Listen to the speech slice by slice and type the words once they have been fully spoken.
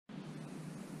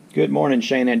Good morning,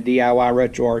 Shane at DIY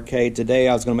Retro Arcade. Today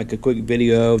I was going to make a quick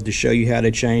video to show you how to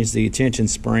change the tension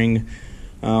spring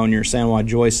on your Sanwa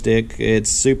joystick. It's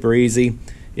super easy.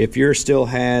 If yours still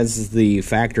has the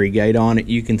factory gate on it,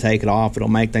 you can take it off. It'll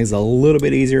make things a little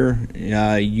bit easier.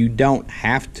 You don't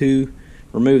have to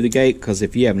remove the gate, because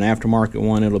if you have an aftermarket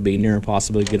one, it'll be near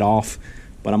impossible to get off.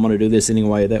 But I'm going to do this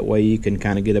anyway. That way you can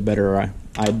kind of get a better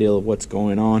idea of what's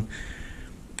going on.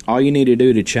 All you need to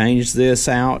do to change this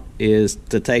out is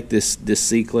to take this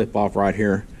C-clip off right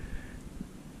here.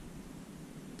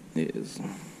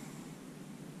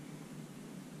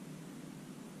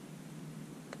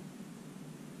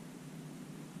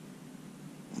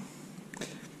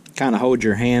 Kind of hold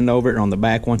your hand over it on the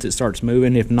back once it starts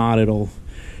moving. If not, it'll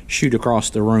shoot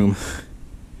across the room.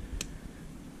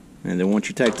 And then once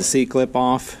you take the C-clip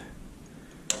off,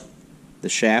 the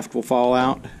shaft will fall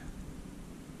out.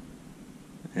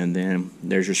 And then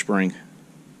there's your spring.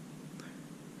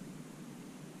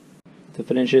 To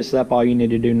finish this up, all you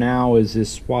need to do now is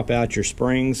just swap out your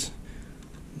springs.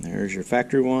 There's your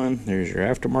factory one, there's your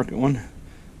aftermarket one.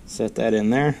 Set that in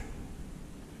there.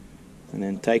 And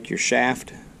then take your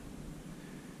shaft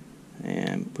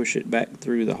and push it back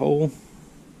through the hole.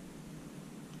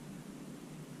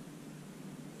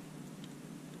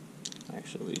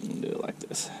 Actually, we can do it like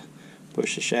this.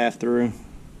 Push the shaft through.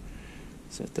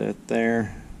 Set that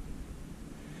there,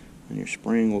 and your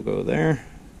spring will go there.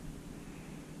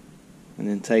 And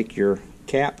then take your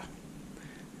cap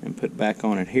and put back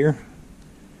on it here.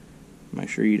 Make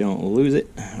sure you don't lose it,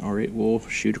 or it will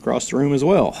shoot across the room as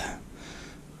well.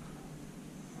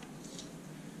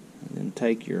 And then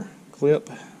take your clip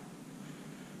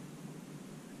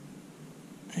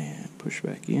and push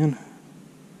back in.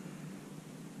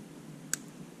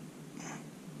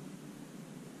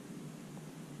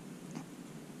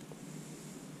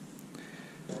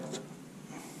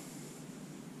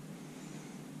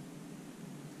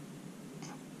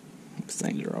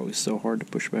 Things are always so hard to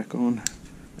push back on.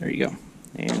 There you go.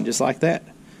 And just like that.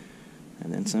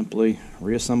 And then simply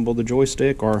reassemble the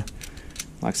joystick, or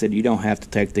like I said, you don't have to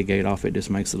take the gate off. It just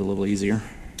makes it a little easier.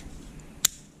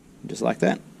 Just like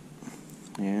that.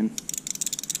 And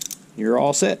you're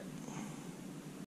all set.